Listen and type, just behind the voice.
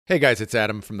Hey guys, it's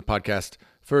Adam from the podcast.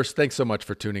 First, thanks so much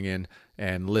for tuning in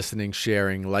and listening,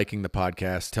 sharing, liking the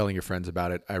podcast, telling your friends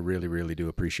about it. I really, really do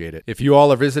appreciate it. If you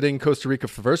all are visiting Costa Rica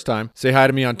for the first time, say hi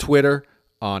to me on Twitter,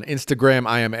 on Instagram.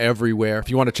 I am everywhere. If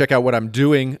you want to check out what I'm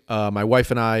doing, my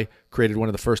wife and I created one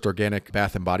of the first organic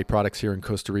bath and body products here in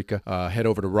Costa Rica. Head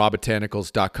over to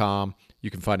rawbotanicals.com.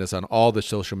 You can find us on all the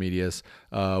social medias.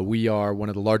 We are one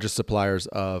of the largest suppliers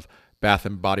of bath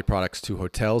and body products to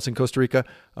hotels in Costa Rica.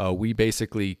 We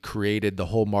basically created the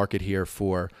whole market here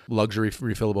for luxury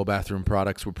refillable bathroom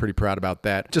products. We're pretty proud about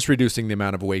that. Just reducing the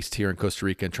amount of waste here in Costa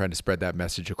Rica and trying to spread that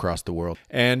message across the world.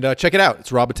 And check it out. It's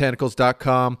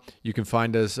rawbotanicals.com. You can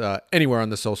find us anywhere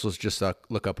on the socials. Just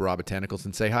look up Raw Botanicals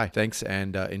and say hi. Thanks,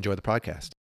 and enjoy the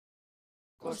podcast.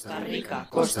 Costa Rica,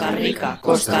 Costa Rica,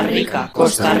 Costa Rica,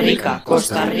 Costa Rica,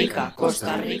 Costa Rica,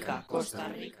 Costa Rica,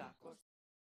 Costa Rica.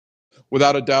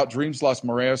 Without a doubt, Dreams Las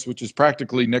Mareas, which is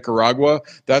practically Nicaragua.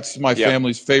 That's my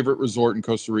family's favorite resort in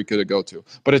Costa Rica to go to.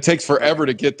 But it takes forever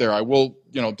to get there. I will,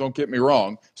 don't get me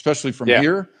wrong, especially from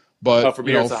here. But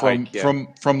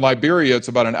from Liberia, it's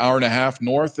about an hour and a half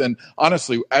north. And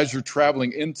honestly, as you're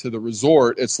traveling into the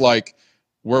resort, it's like,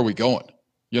 where are we going?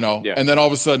 And then all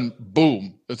of a sudden,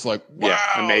 boom! It's like,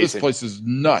 wow, this place is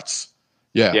nuts.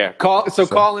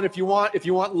 Colin, if you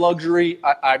want luxury,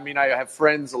 I have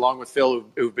friends along with Phil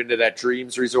who've been to that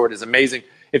Dreams Resort. Is amazing.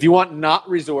 If you want not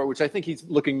resort, which I think he's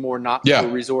looking more not for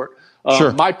resort.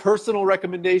 Sure. My personal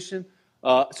recommendation.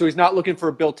 So he's not looking for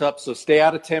a built up. So stay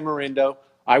out of Tamarindo.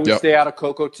 I would stay out of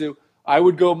Coco too. I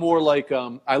would go more like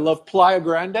I love Playa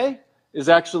Grande. Is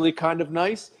actually kind of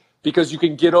nice because you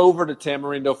can get over to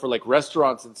Tamarindo for like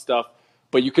restaurants and stuff.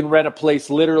 But you can rent a place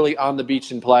literally on the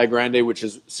beach in Playa Grande, which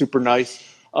is super nice.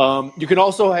 You can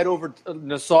also head over to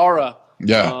Nosara.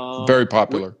 Yeah, very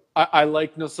popular. I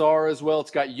like Nosara as well.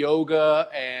 It's got yoga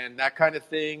and that kind of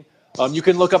thing. You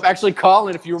can look up, actually,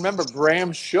 Colin, if you remember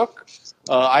Bram Shook.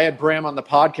 I had Bram on the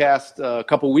podcast a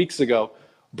couple weeks ago.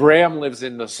 Bram lives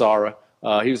in Nosara.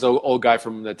 He was an old guy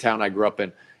from the town I grew up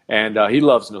in. And he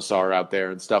loves Nosara out there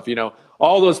and stuff.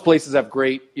 All those places have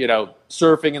great,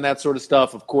 surfing and that sort of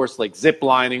stuff. Of course, like zip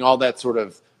lining, all that sort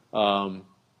of,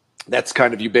 that's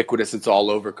kind of ubiquitous. It's all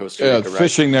over Costa Rica, right?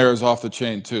 Fishing there is off the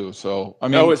chain too. So,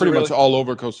 pretty much all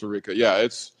over Costa Rica. Yeah,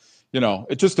 it's,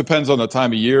 it just depends on the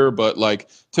time of year. But like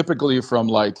typically from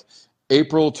like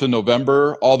April to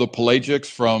November, all the pelagics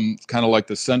from kind of like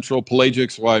the central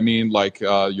pelagics. Well, like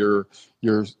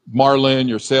your marlin,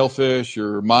 your sailfish,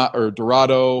 your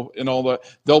dorado, and all that,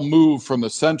 they'll move from the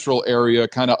central area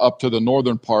kind of up to the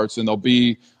northern parts, and they'll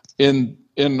be in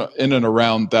and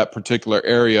around that particular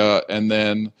area. And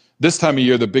then this time of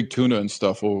year, the big tuna and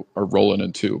stuff are rolling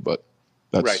in too. But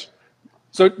that's right.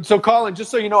 So Colin, just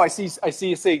so you know, I see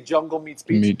you say jungle meets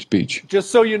beach. Meets beach.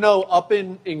 Just so you know, up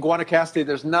in Guanacaste,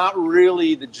 there's not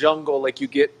really the jungle like you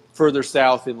get further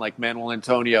south in like Manuel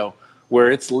Antonio, where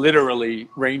it's literally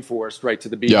rainforest right to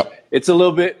the beach. Yep. It's a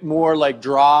little bit more like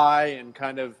dry and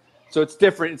kind of, so it's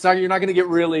different. You're not going to get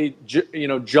really,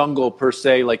 jungle per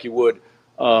se like you would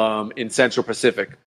in Central Pacific.